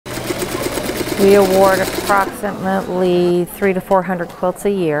We award approximately 300 to 400 quilts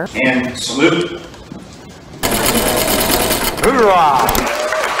a year. And salute. Hoorah!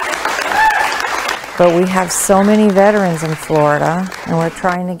 But we have so many veterans in Florida, and we're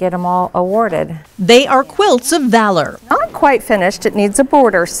trying to get them all awarded. They are Quilts of Valor. Not quite finished, it needs a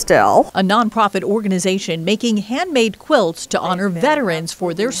border still. A nonprofit organization making handmade quilts to honor veterans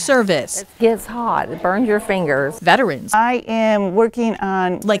for their service. It gets hot, it burns your fingers. Veterans I am working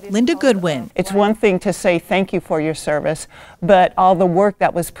on, like Linda Goodwin. it's one thing to say thank you for your service, but all the work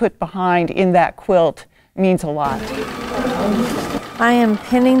that was put behind in that quilt means a lot. I am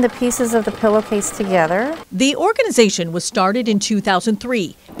pinning the pieces of the pillowcase together. The organization was started in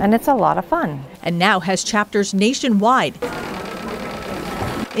 2003 And it's a lot of fun. and now has chapters nationwide,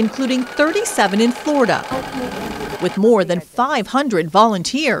 including 37 in Florida, with more than 500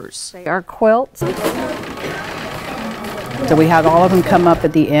 volunteers. They are quilts. So we have all of them come up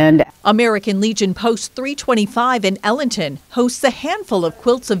at the end. American Legion Post 325 in Ellington hosts a handful of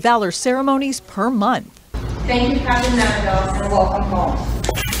Quilts of Valor ceremonies per month. Thank you, Captain Navadel, and welcome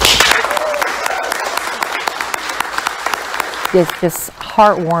home. It's just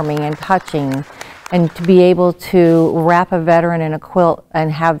heartwarming and touching, and to be able to wrap a veteran in a quilt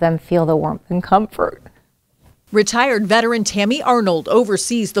and have them feel the warmth and comfort. Retired veteran Tammy Arnold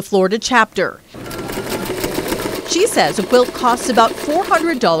oversees the Florida chapter. She says a quilt costs about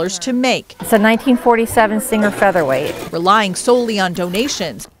 $400 to make. It's a 1947 Singer featherweight. Relying solely on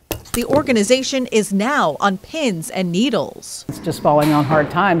donations, the organization is now on pins and needles. It's just falling on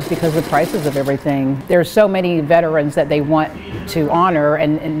hard times because of the prices of everything. There's so many veterans that they want to honor,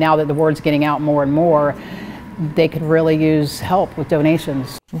 and now that the word's getting out more and more, they could really use help with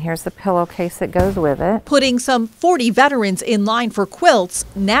donations. And here's the pillowcase that goes with it. Putting some 40 veterans in line for quilts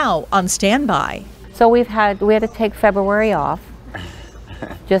now on standby. So we had to take February off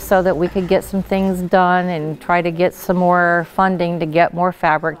just so that we could get some things done and try to get some more funding to get more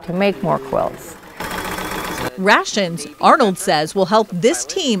fabric to make more quilts. Rations, Arnold says, will help this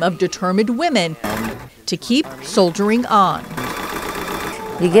team of determined women to keep soldiering on.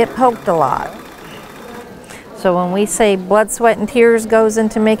 You get poked a lot. So when we say blood, sweat, and tears goes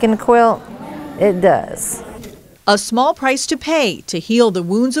into making a quilt, it does. A small price to pay to heal the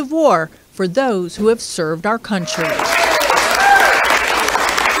wounds of war for those who have served our country.